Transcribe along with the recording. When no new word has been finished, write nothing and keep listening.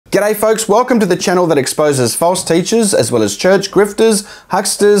G'day folks, welcome to the channel that exposes false teachers as well as church grifters,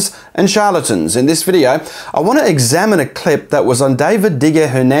 hucksters and charlatans. In this video, I want to examine a clip that was on David Diga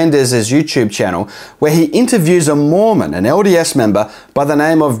Hernandez's YouTube channel where he interviews a Mormon, an LDS member by the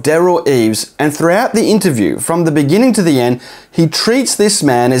name of Darrel Eves, and throughout the interview, from the beginning to the end, he treats this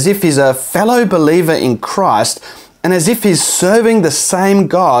man as if he's a fellow believer in Christ and as if he's serving the same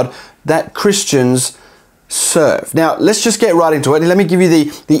God that Christians serve. Now, let's just get right into it. Let me give you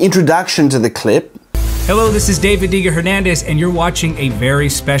the introduction to the clip. Hello, this is David Diga Hernandez, and you're watching a very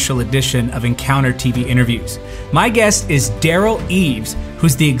special edition of Encounter TV Interviews. My guest is Darrel Eves,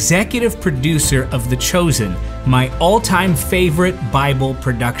 who's the executive producer of The Chosen, my all-time favorite Bible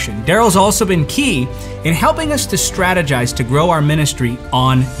production. Darrel's also been key in helping us to strategize to grow our ministry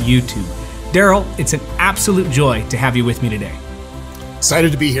on YouTube. Darrel, it's an absolute joy to have you with me today.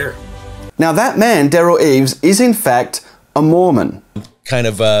 Excited to be here. Now that man, Darrel Eves, is in fact a Mormon. Kind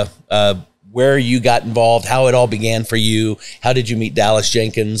of where you got involved, how it all began for you, how did you meet Dallas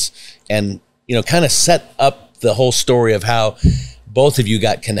Jenkins, and kind of set up the whole story of how both of you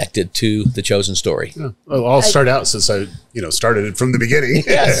got connected to The Chosen story. Yeah. Well, I'll start out since I started it from the beginning.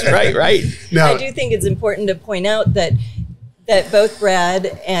 Yes, right. Now, I do think it's important to point out that both Brad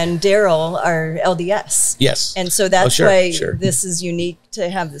and Darrel are LDS. Yes. And so that's why this is unique to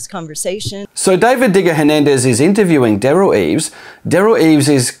have this conversation. So David Diga Hernandez is interviewing Darrel Eves. Darrel Eves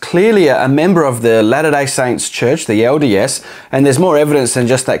is clearly a member of the Latter-day Saints Church, the LDS, and there's more evidence than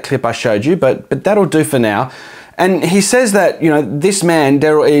just that clip I showed you, but that'll do for now. And he says that, this man,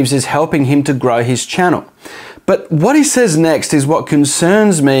 Darrel Eves, is helping him to grow his channel. But what he says next is what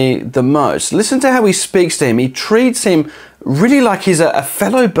concerns me the most. Listen to how he speaks to him. He treats him really like he's a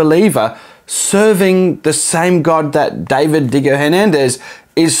fellow believer serving the same God that David Diga Hernandez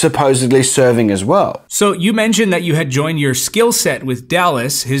is supposedly serving as well. So you mentioned that you had joined your skill set with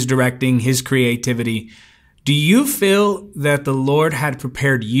Dallas, his directing, his creativity. Do you feel that the Lord had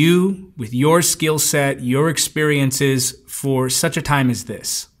prepared you with your skill set, your experiences for such a time as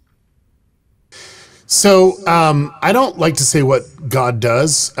this? So I don't like to say what God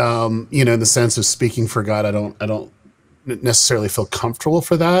does, in the sense of speaking for God. I don't necessarily feel comfortable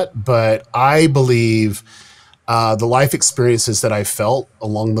for that, but I believe the life experiences that I felt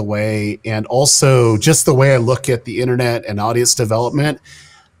along the way, and also just the way I look at the internet and audience development,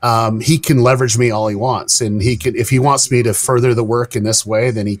 he can leverage me all he wants, and he can, if he wants me to further the work in this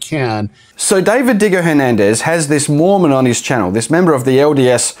way, then he can. So David Diga Hernandez has this Mormon on his channel, this member of the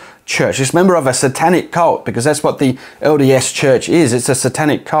LDS church, this member of a satanic cult, because that's what the LDS church is. It's a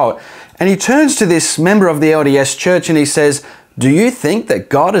satanic cult. And he turns to this member of the LDS church and he says, "Do you think that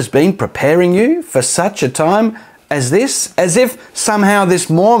God has been preparing you for such a time as this?" As if somehow this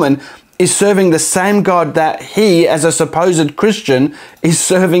Mormon is serving the same God that he, as a supposed Christian, is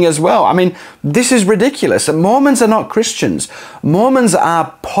serving as well. I mean, this is ridiculous. Mormons are not Christians. Mormons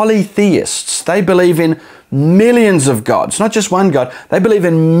are polytheists. They believe in millions of gods, not just one God. They believe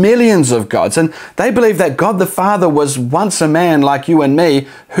in millions of gods, and they believe that God the Father was once a man like you and me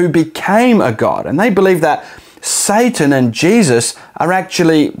who became a God, and they believe that Satan and Jesus are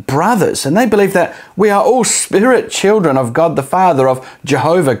actually brothers, and they believe that we are all spirit children of God the Father, of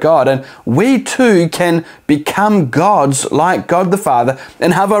Jehovah God, and we too can become gods like God the Father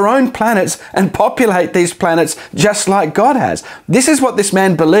and have our own planets and populate these planets just like God has. This is what this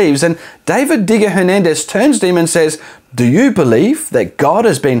man believes, and David Diga Hernandez turns to him and says, "Do you believe that God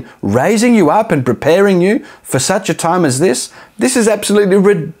has been raising you up and preparing you for such a time as this?" This is absolutely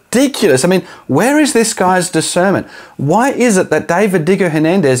ridiculous. I mean, where is this guy's discernment? Why is it that David Diga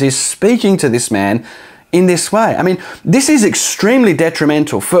Hernandez is speaking to this man in this way? I mean, this is extremely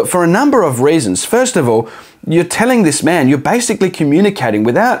detrimental for a number of reasons. First of all, you're telling this man, you're basically communicating,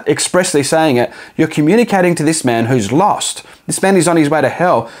 without expressly saying it, you're communicating to this man who's lost. This man is on his way to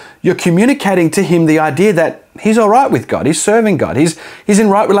hell. You're communicating to him the idea that he's all right with God. He's serving God. He's in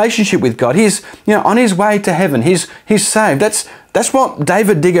right relationship with God. He's on his way to heaven. He's saved. That's what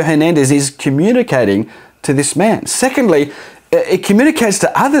David Diga Hernandez is communicating to this man. Secondly, it communicates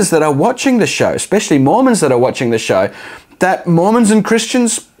to others that are watching the show, especially Mormons that are watching the show, that Mormons and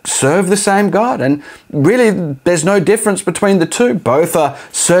Christians serve the same God, and really there's no difference between the two. Both are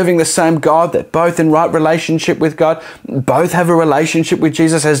serving the same God. They're both in right relationship with God. Both have a relationship with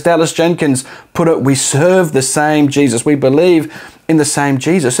Jesus. As Dallas Jenkins put it, we serve the same Jesus. We believe in the same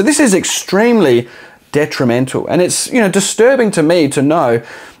Jesus. So this is extremely detrimental, and it's disturbing to me to know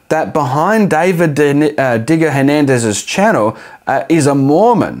that behind David Diga Hernandez's channel is a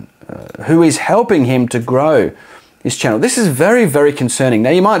Mormon who is helping him to grow his channel. This is very, very concerning.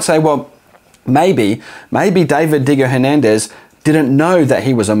 Now you might say, well, maybe David Diga Hernandez didn't know that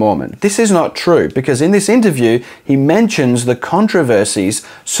he was a Mormon. This is not true, because in this interview, he mentions the controversies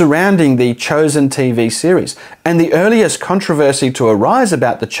surrounding the Chosen TV series. And the earliest controversy to arise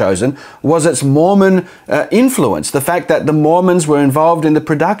about The Chosen was its Mormon influence, the fact that the Mormons were involved in the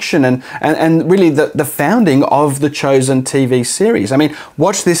production and really the founding of the Chosen TV series. I mean,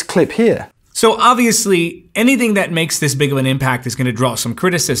 watch this clip here. So obviously, anything that makes this big of an impact is going to draw some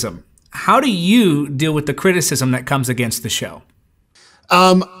criticism. How do you deal with the criticism that comes against the show?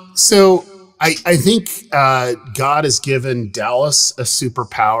 So I think God has given Dallas a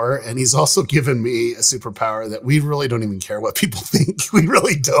superpower, and he's also given me a superpower that we really don't even care what people think. We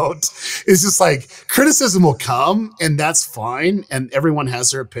really don't. It's just like criticism will come, and that's fine, and everyone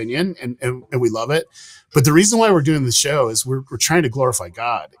has their opinion, and we love it. But the reason why we're doing the show is we're trying to glorify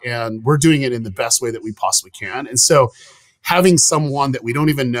God, and we're doing it in the best way that we possibly can. And so having someone that we don't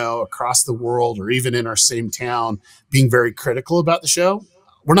even know across the world or even in our same town being very critical about the show,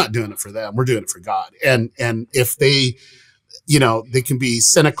 we're not doing it for them. We're doing it for God. And if they, they can be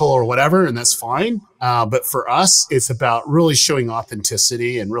cynical or whatever, and that's fine. But for us, it's about really showing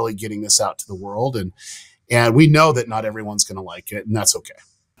authenticity and really getting this out to the world. And we know that not everyone's going to like it, and that's okay.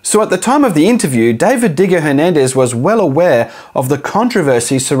 So at the time of the interview, David Diga Hernandez was well aware of the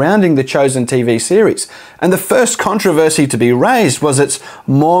controversy surrounding the Chosen TV series. And the first controversy to be raised was its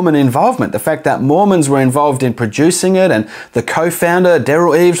Mormon involvement. The fact that Mormons were involved in producing it, and the co-founder,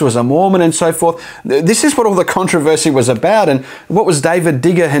 Darrel Eves, was a Mormon and so forth. This is what all the controversy was about. And what was David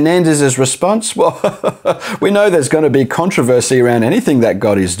Diga Hernandez's response? Well, we know there's going to be controversy around anything that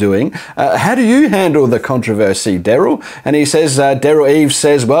God is doing. How do you handle the controversy, Darrel? And he says, Darrel Eves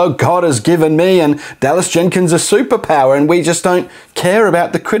says, well, God has given me and Dallas Jenkins a superpower, and we just don't care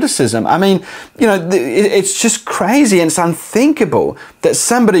about the criticism. I mean, it's just crazy, and it's unthinkable that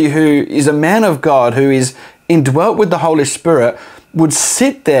somebody who is a man of God, who is indwelt with the Holy Spirit, would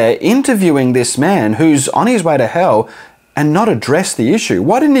sit there interviewing this man who's on his way to hell and not address the issue.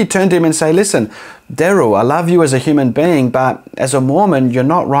 Why didn't he turn to him and say, listen, Darrel, I love you as a human being, but as a Mormon, you're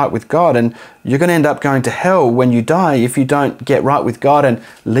not right with God, and you're going to end up going to hell when you die if you don't get right with God and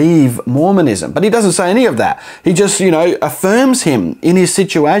leave Mormonism. But he doesn't say any of that. He just, affirms him in his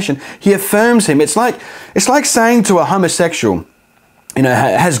situation. He affirms him. It's like saying to a homosexual,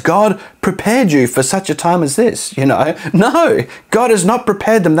 has God prepared you for such a time as this? No, God has not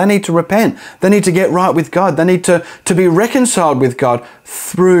prepared them. They need to repent. They need to get right with God. They need to be reconciled with God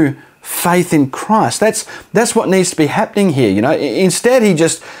through faith in Christ. That's what needs to be happening here. Instead, he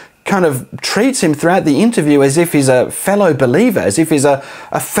just kind of treats him throughout the interview as if he's a fellow believer, as if he's a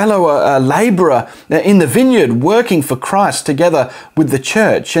fellow laborer in the vineyard working for Christ together with the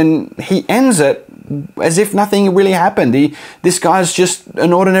church. And he ends it as if nothing really happened. This guy's just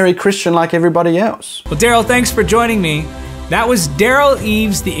an ordinary Christian like everybody else. Well, Darrel, thanks for joining me. That was Darrel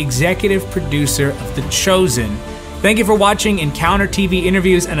Eves, the executive producer of The Chosen. Thank you for watching Encounter TV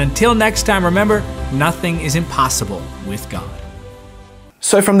interviews, and until next time, remember, nothing is impossible with God.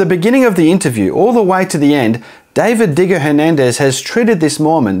 So from the beginning of the interview all the way to the end, David Diga Hernandez has treated this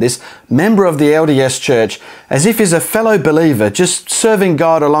Mormon, this member of the LDS Church, as if he's a fellow believer, just serving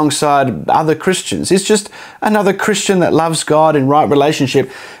God alongside other Christians. He's just another Christian that loves God in right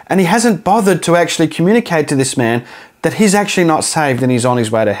relationship, and he hasn't bothered to actually communicate to this man that he's actually not saved and he's on his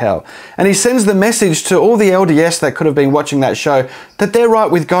way to hell. And he sends the message to all the LDS that could have been watching that show that they're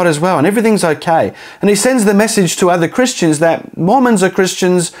right with God as well and everything's okay. And he sends the message to other Christians that Mormons are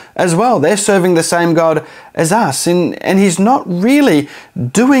Christians as well. They're serving the same God as us. And he's not really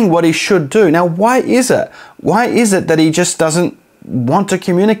doing what he should do. Now, why is it? Why is it that he just doesn't want to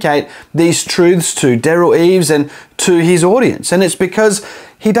communicate these truths to Darrel Eves and to his audience? And it's because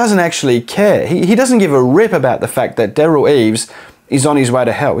he doesn't actually care. He doesn't give a rip about the fact that Darrel Eves is on his way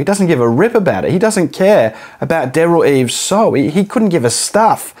to hell. He doesn't give a rip about it. He doesn't care about Darrel Eves' soul. He couldn't give a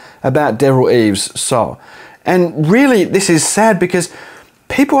stuff about Darrel Eves' soul. And really, this is sad because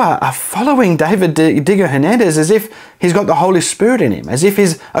people are following David Diga Hernandez as if he's got the Holy Spirit in him, as if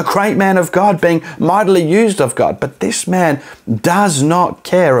he's a great man of God being mightily used of God. But this man does not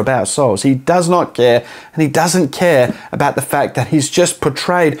care about souls. He does not care, and he doesn't care about the fact that he's just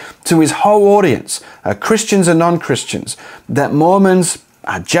portrayed to his whole audience, Christians and non-Christians, that Mormons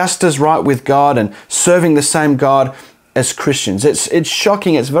are just as right with God and serving the same God as Christians. It's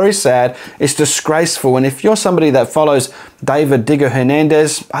shocking, it's very sad, it's disgraceful, and if you're somebody that follows David Diga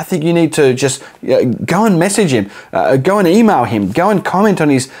Hernandez, I think you need to just go and message him, go and email him, go and comment on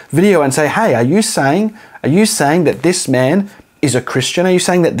his video and say, hey, are you saying that this man is a Christian? Are you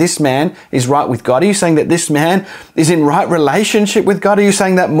saying that this man is right with God? Are you saying that this man is in right relationship with God? Are you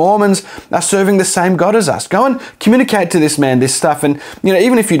saying that Mormons are serving the same God as us? Go and communicate to this man this stuff. And, you know,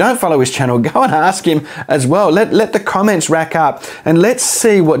 even if you don't follow his channel, go and ask him as well. Let the comments rack up and let's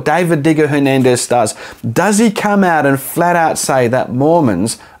see what David Diga Hernandez does. Does he come out and flat out say that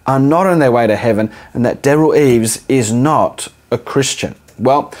Mormons are not on their way to heaven and that Darrel Eves is not a Christian?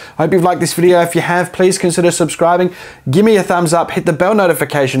 Well, I hope you've liked this video. If you have, please consider subscribing. Give me a thumbs up, hit the bell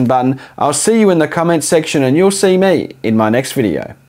notification button. I'll see you in the comments section and you'll see me in my next video.